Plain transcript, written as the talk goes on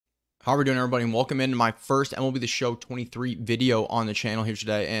How are we doing, everybody? And welcome into my first MLB The Show 23 video on the channel here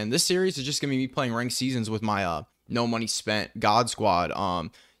today. And this series is just going to be me playing ranked seasons with my no money spent God Squad.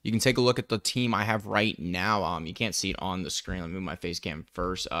 You can take a look at the team I have right now. You can't see it on the screen. Let me move my face cam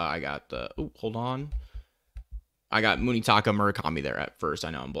first. I got the hold on. I got Munitaka Murakami there at first. I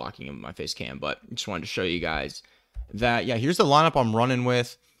know I'm blocking him with my face cam, but just wanted to show you guys that. Yeah, here's the lineup I'm running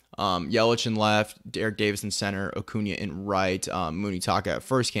with. Yelich in left, Derek Davis in center, Acuna in right, Munitaka at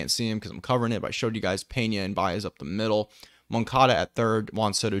first, can't see him because I'm covering it, but I showed you guys Pena and Baez up the middle, Moncada at third,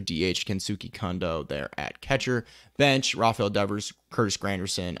 Juan Soto DH, Kensuke Kondo there at catcher, bench, Rafael Devers, Curtis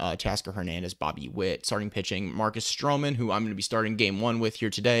Granderson, Tasker Hernandez, Bobby Witt, starting pitching, Marcus Stroman, who I'm going to be starting game one with here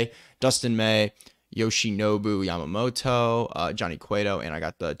today, Dustin May, Yoshinobu Yamamoto, Johnny Cueto, and I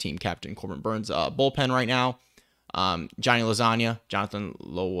got the team captain Corbin Burns bullpen right now. Johnny Lasagna, Jonathan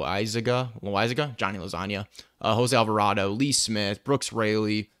Loizaga, Johnny Lasagna, Jose Alvarado, Lee Smith, Brooks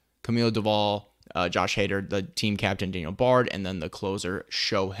Raley, Camilo Duvall, Josh Hader, the team captain Daniel Bard, and then the closer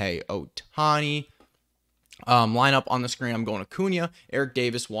Shohei Ohtani. Lineup on the screen, I'm going Acuna, Eric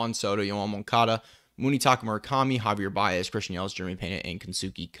Davis, Juan Soto, Yoan Moncada, Munitaka Murakami, Javier Baez, Christian Yelich, Jeremy Pena, and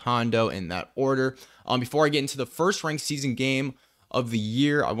Kensuke Kondo in that order. Before I get into the first ranked season game of the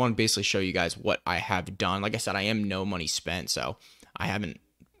year, I want to basically show you guys what I have done. Like I said, I am no money spent, so I haven't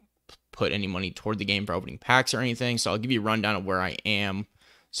put any money toward the game for opening packs or anything. So I'll give you a rundown of where I am,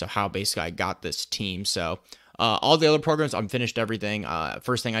 so how basically I got this team. So all the other programs, I've finished everything.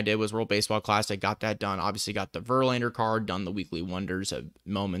 First thing I did was World Baseball Classic, got that done. Obviously got the Verlander card, done the weekly wonders of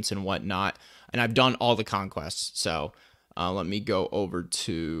moments and whatnot, and I've done all the conquests. So let me go over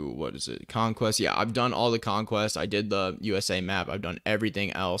to, what is it, Conquest. Yeah, I've done all the Conquests. I did the USA map. I've done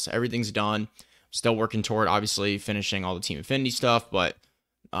everything else. Everything's done. Still working toward, obviously, finishing all the Team Affinity stuff, but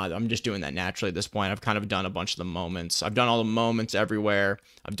I'm just doing that naturally at this point. I've kind of done a bunch of the moments. I've done all the moments everywhere.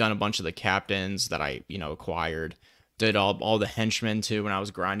 I've done a bunch of the captains that I, acquired. Did all the henchmen, too, when I was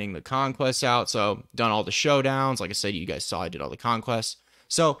grinding the Conquests out. So, done all the showdowns. Like I said, you guys saw I did all the Conquests.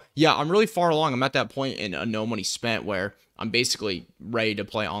 So, yeah, I'm really far along. I'm at that point in a no money spent where I'm basically ready to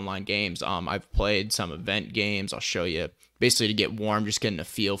play online games. I've played some event games. I'll show you basically to get warm, just getting a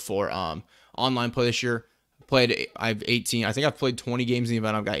feel for online play this year. I have 18. I think I've played 20 games in the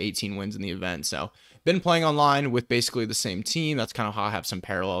event. I've got 18 wins in the event. So, been playing online with basically the same team. That's kind of how I have some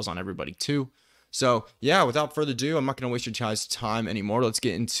parallels on everybody too. So, yeah, without further ado, I'm not going to waste your guys' time anymore. Let's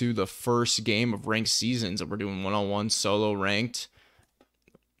get into the first game of ranked seasons. We're doing one-on-one solo ranked.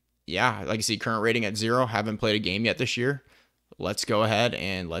 Yeah, like you see, current rating at 0. Haven't played a game yet this year. Let's go ahead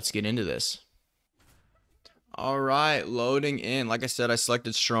and let's get into this. All right, loading in. Like I said, I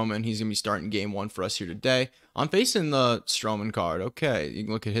selected Stroman. He's going to be starting game one for us here today. I'm facing the Stroman card. Okay, you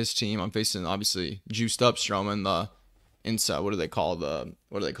can look at his team. I'm facing, obviously, juiced up Stroman, the inside. What do they call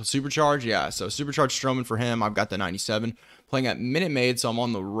Supercharge? Yeah, so Supercharged Stroman for him. I've got the 97. Playing at Minute Maid, so I'm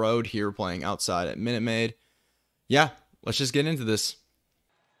on the road here playing outside at Minute Maid. Yeah, let's just get into this.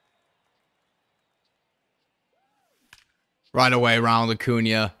 Right away, Ronald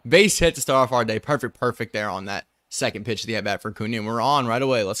Acuna. Base hit to start off our day. Perfect there on that second pitch of the at-bat for Acuna. And we're on right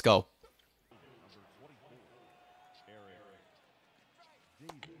away. Let's go.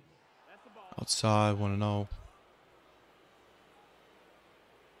 Outside, 1-0.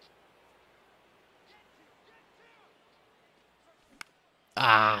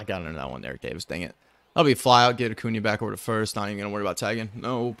 Got under that one there, Davis. Dang it. That'll be a fly out. Get Acuna back over to first. Not even going to worry about tagging.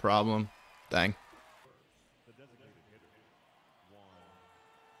 No problem. Dang.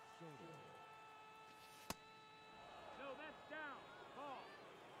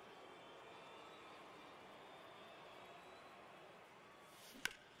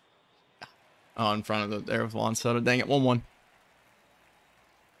 Oh, in front of there with Juan Soto. Dang it, 1-1.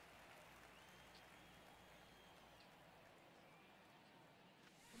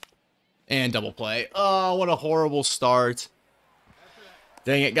 And double play. Oh, what a horrible start.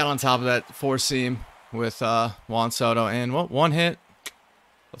 Dang it, got on top of that four seam with Juan Soto. And what? One hit.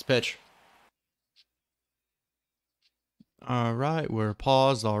 Let's pitch. All right, we're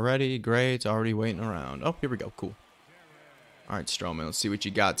paused already. Great, it's already waiting around. Oh, here we go. Cool. All right, Stroman, let's see what you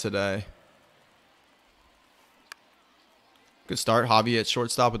got today. Good start. Javi at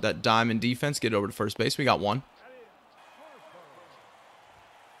shortstop with that diamond defense. Get over to first base. We got one.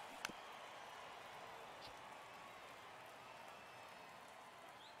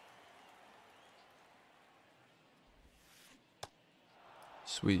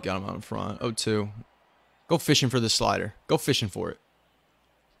 Sweet. Got him out in front. 0-2. Go fishing for the slider. Go fishing for it.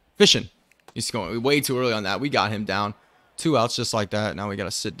 Fishing. He's going way too early on that. We got him down. 2 outs just like that. Now we got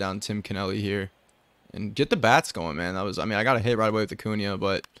to sit down Tim Kennelly here and get the bats going, man. That was, I mean, I got a hit right away with Acuna,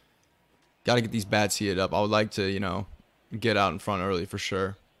 but Got to get these bats heated up. I would like to, you know, get out in front early for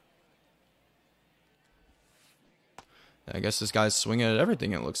sure. I guess this guy's swinging at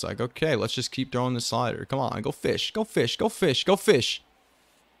everything, it looks like. Okay, let's just keep throwing the slider. Come on, go fish. Go fish. Go fish. Go fish.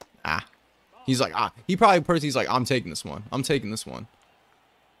 Ah. He's like, ah. He probably personally, he's like, I'm taking this one. I'm taking this one.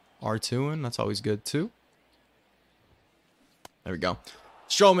 R2ing. That's always good, too. There we go.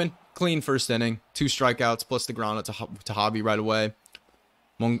 Stroman, clean first inning. 2 strikeouts plus the ground out to Hobby right away.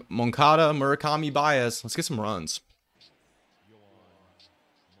 Moncada, Murakami, Baez. Let's get some runs.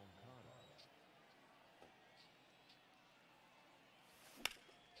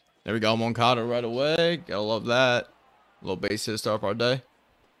 There we go, Moncada right away. Gotta love that. A little base hit to start off our day.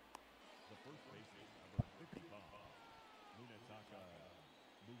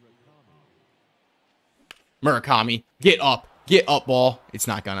 Murakami, get up. Get up, ball. It's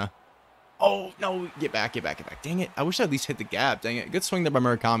not gonna. Oh, no. Get back, get back, get back. Dang it. I wish I at least hit the gap. Dang it. Good swing there by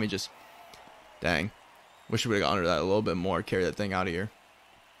Murakami. Just, dang. Wish we would have got under that a little bit more. Carry that thing out of here.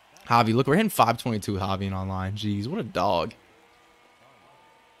 Javi, look, we're hitting 522 Javi and online. Jeez, what a dog.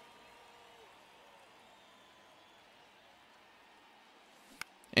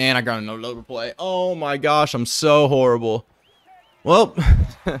 And I got a no-loader play. Oh my gosh, I'm so horrible. Well,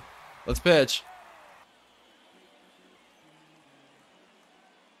 let's pitch.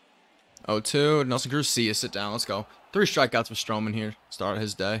 0-2. Nelson Cruz, see you. Sit down. Let's go. 3 strikeouts for Stroman here. Start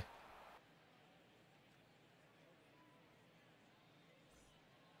his day.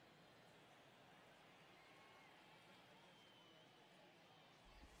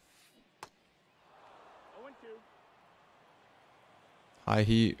 High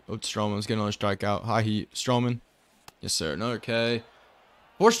heat. Oh, Stroman's getting another strikeout. High heat. Stroman. Yes, sir. Another K.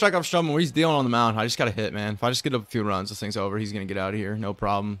 4 strikeout for Stroman. What he's dealing on the mound. I just got to hit, man. If I just get up a few runs, this thing's over. He's going to get out of here. No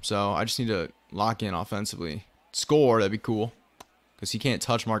problem. So I just need to lock in offensively. Score. That'd be cool. Because he can't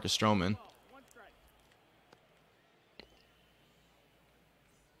touch Marcus Stroman.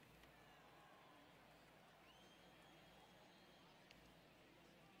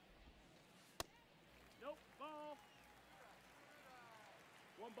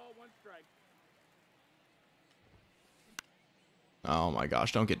 Oh my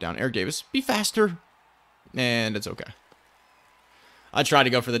gosh, don't get down. Eric Davis, be faster. And it's okay. I tried to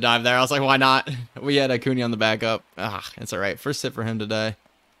go for the dive there. I was like, why not? We had Acuna on the backup. Ah, it's all right. First hit for him today.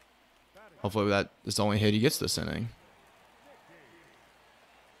 Hopefully that is the only hit he gets this inning.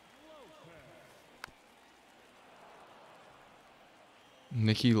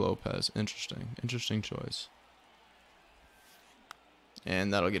 Nicky Lopez. Interesting. Interesting choice.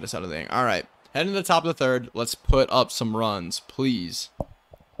 And that'll get us out of the inning. All right. Heading to the top of the 3rd. Let's put up some runs, please.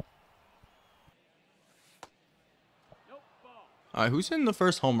 All right, who's hitting the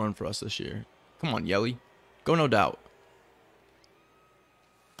first home run for us this year? Come on, Yelly. Go no doubt.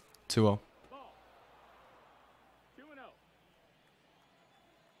 2-0.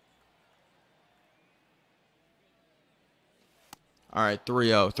 All right,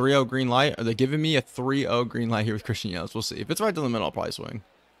 3-0. 3-0 green light. Are they giving me a 3-0 green light here with Christian Yelich? We'll see. If it's right down the middle, I'll probably swing.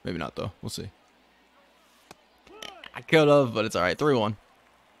 Maybe not, though. We'll see. I could have, but it's all right. 3-1.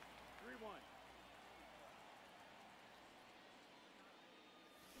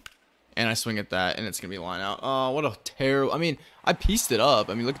 And I swing at that, and it's going to be line out. Oh, what a terrible... I mean, I pieced it up.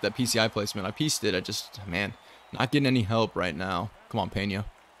 I mean, look at that PCI placement. I pieced it. I just... Man, not getting any help right now. Come on, Pena.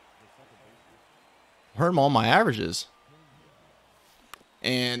 Hurt all my averages.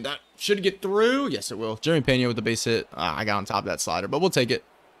 And that should get through. Yes, it will. Jeremy Pena with the base hit. I got on top of that slider, but we'll take it.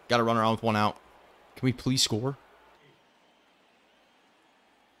 Got to run around with 1 out. Can we please score?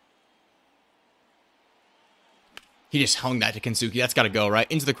 He just hung that to Kensuke. That's got to go, right?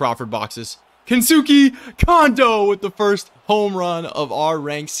 Into the Crawford boxes. Kensuke Kondo with the first home run of our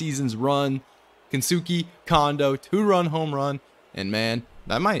ranked season's run. Kensuke Kondo, 2-run home run. And, man,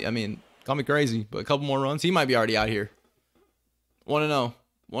 that might, I mean, call me crazy, but a couple more runs. He might be already out here. 1-0.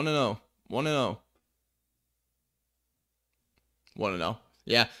 1-0. 1-0. 1-0.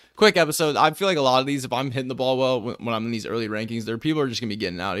 Yeah, quick episode. I feel like a lot of these, if I'm hitting the ball well when I'm in these early rankings, there people are just gonna be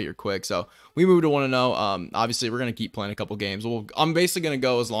getting out of here quick. So we moved to 1-0. Obviously we're gonna keep playing a couple games. I'm basically gonna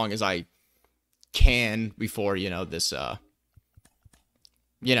go as long as I can before this until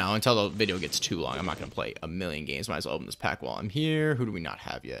the video gets too long. I'm not gonna play a million games. Might as well open this pack while I'm here. Who do we not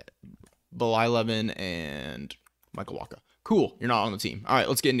have yet? Belai Levin and Michael Walker. Cool. You're not on the team. All right,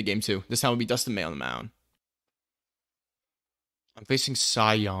 let's get into game 2. This time will be Dustin May on the mound. I'm facing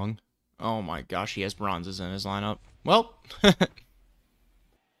Cy Young. Oh my gosh, he has bronzes in his lineup. Well,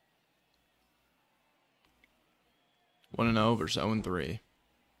 1-0 versus 0-3.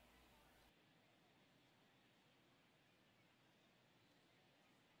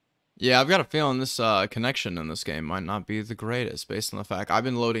 Yeah, I've got a feeling this connection in this game might not be the greatest based on the fact I've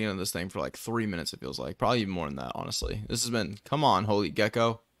been loading into this thing for like 3 minutes, it feels like. Probably even more than that, honestly. This has been, come on, holy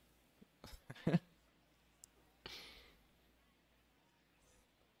gecko.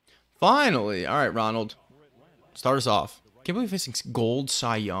 Finally. All right, Ronald. Start us off. Can't believe facing Gold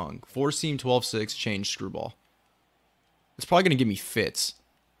Cy Young. 4-seam, 12-6, change screwball. It's probably going to give me fits.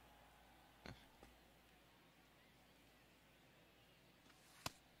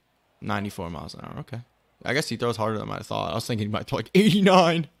 $94 miles an hour. Okay. I guess he throws harder than I thought. I was thinking he might throw like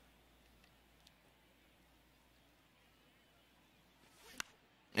 89.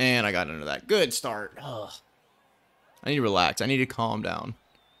 And I got into that. Good start. Ugh. I need to relax. I need to calm down.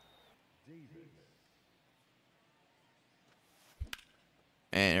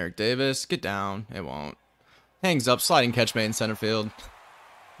 And Eric Davis, get down. It won't. Hangs up, sliding catch made in center field.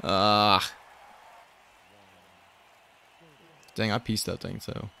 Dang, I pieced that thing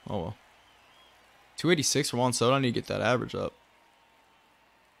too. Oh well. 286 for Juan Soto. I need to get that average up.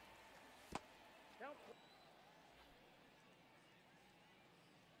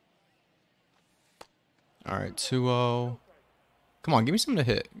 All right, 2-0. Come on, give me something to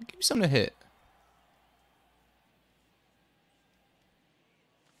hit. Give me something to hit.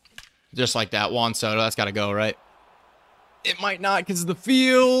 Just like that, Juan Soto. That's got to go, right? It might not because of the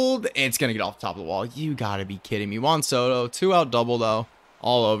field. It's going to get off the top of the wall. You got to be kidding me. Juan Soto, 2-out double, though.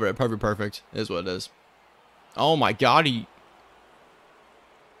 All over it. Perfect, perfect. It is what it is. Oh, my God.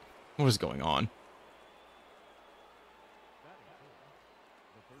 What is going on?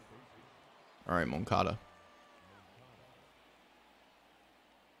 All right, Moncada.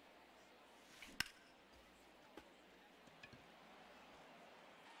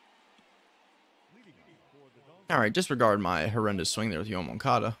 All right, disregard my horrendous swing there with Yoan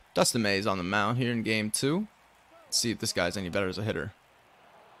Moncada. Dustin May is on the mound here in game 2. Let's see if this guy's any better as a hitter.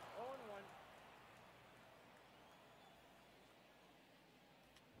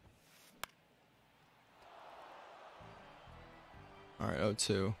 All right,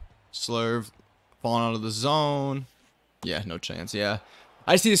 0-2. Slurve falling out of the zone. Yeah, no chance. Yeah,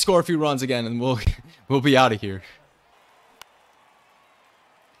 I just need to score a few runs again, and we'll be out of here.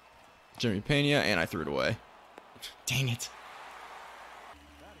 Jeremy Pena, and I threw it away. Dang it.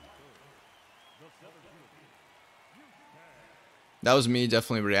 That was me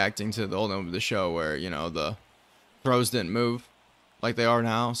definitely reacting to the old name of the show where, you know, the throws didn't move like they are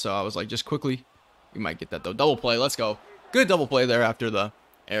now. So I was like, just quickly, we might get that though. Double play, let's go. Good double play there after the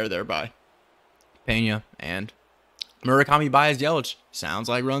error there by Pena and Murakami Baez Yelich. Sounds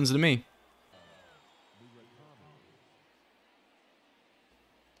like runs to me.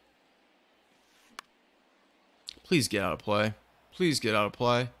 Please get out of play. Please get out of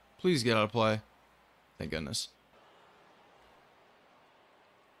play. Please get out of play. Thank goodness.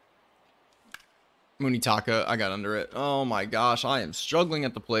 Munitaka, I got under it. Oh my gosh, I am struggling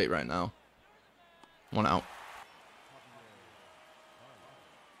at the plate right now. 1 out.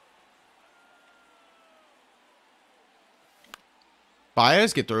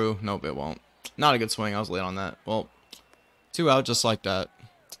 Baez get through. Nope, it won't. Not a good swing. I was late on that. Well, 2 out just like that.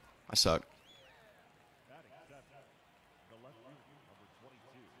 I suck.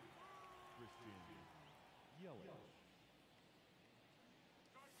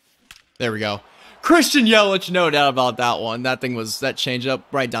 There we go. Christian Yelich, no doubt about that one. That thing was, that change up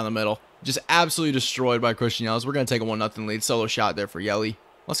right down the middle. Just absolutely destroyed by Christian Yelich. We're going to take a 1-0 lead. Solo shot there for Yelly.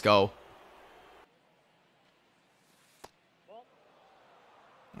 Let's go.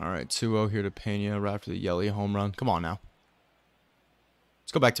 All right, 2-0 here to Pena right after the Yelly home run. Come on now.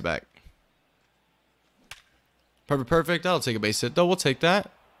 Let's go back to back. Perfect, perfect. I'll take a base hit, though. We'll take that.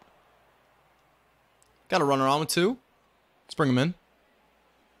 Got a runner on with 2. Let's bring him in.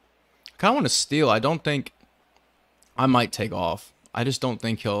 I kind of want to steal. I don't think I might take off. I just don't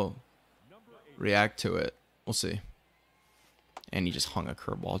think he'll react to it. We'll see. And he just hung a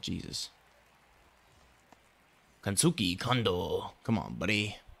curveball. Jesus. Kansuki Kondo. Come on,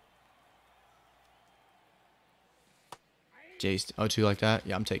 buddy. Jace. 0-2 like that?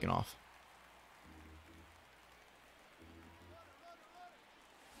 Yeah, I'm taking off.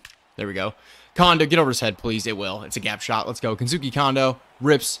 There we go. Kondo, get over his head, please. It will. It's a gap shot. Let's go. Kansuki Kondo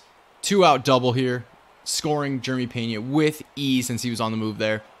rips. 2-out double here. Scoring Jeremy Pena with ease since he was on the move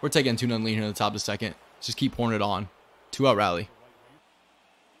there. We're taking 2-0 lead here in the top of the second. Just keep pouring it on. 2-out rally.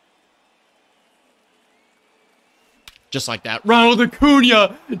 Just like that. Ronald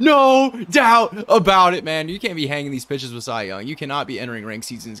Acuna! No doubt about it, man. You can't be hanging these pitches with Cy Young. You cannot be entering ranked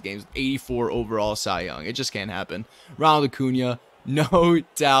seasons games with 84 overall Cy Young. It just can't happen. Ronald Acuna, no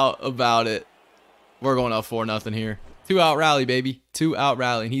doubt about it. We're going up 4-0 here. 2-out rally, baby. 2-out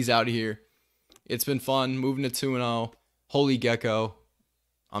rally, and he's out of here. It's been fun moving to 2-0. Holy gecko.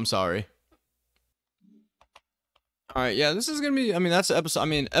 I'm sorry. All right, yeah, this is gonna be. I mean, that's episode. I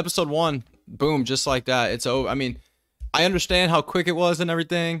mean, episode 1. Boom, just like that. It's over. I mean, I understand how quick it was and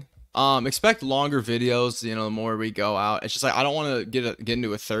everything. Expect longer videos. You know, the more we go out, it's just like I don't want to get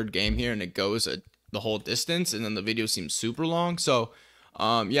into a third game here and it goes the whole distance, and then the video seems super long. So,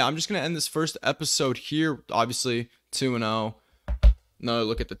 yeah, I'm just gonna end this first episode here. Obviously, 2-0. Another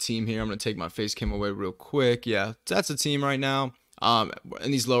look at the team here. I'm gonna take my face cam away real quick. Yeah, that's the team right now.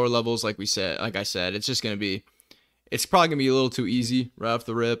 In these lower levels, like I said, it's just gonna be. It's probably gonna be a little too easy right off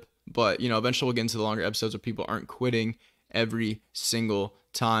the rip, but you know, eventually we'll get into the longer episodes where people aren't quitting every single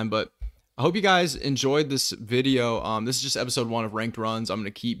time. But I hope you guys enjoyed this video. This is just episode 1 of ranked runs. I'm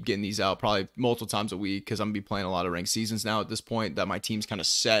gonna keep getting these out probably multiple times a week because I'm gonna be playing a lot of ranked seasons now at this point that my team's kind of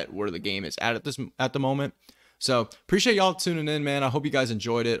set where the game is at the moment. So appreciate y'all tuning in, man. I hope you guys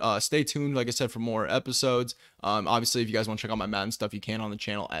enjoyed it. Stay tuned, like I said, for more episodes. Obviously, if you guys want to check out my Madden stuff, you can on the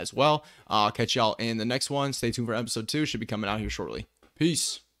channel as well. I'll catch y'all in the next one. Stay tuned for episode 2. Should be coming out here shortly.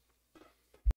 Peace.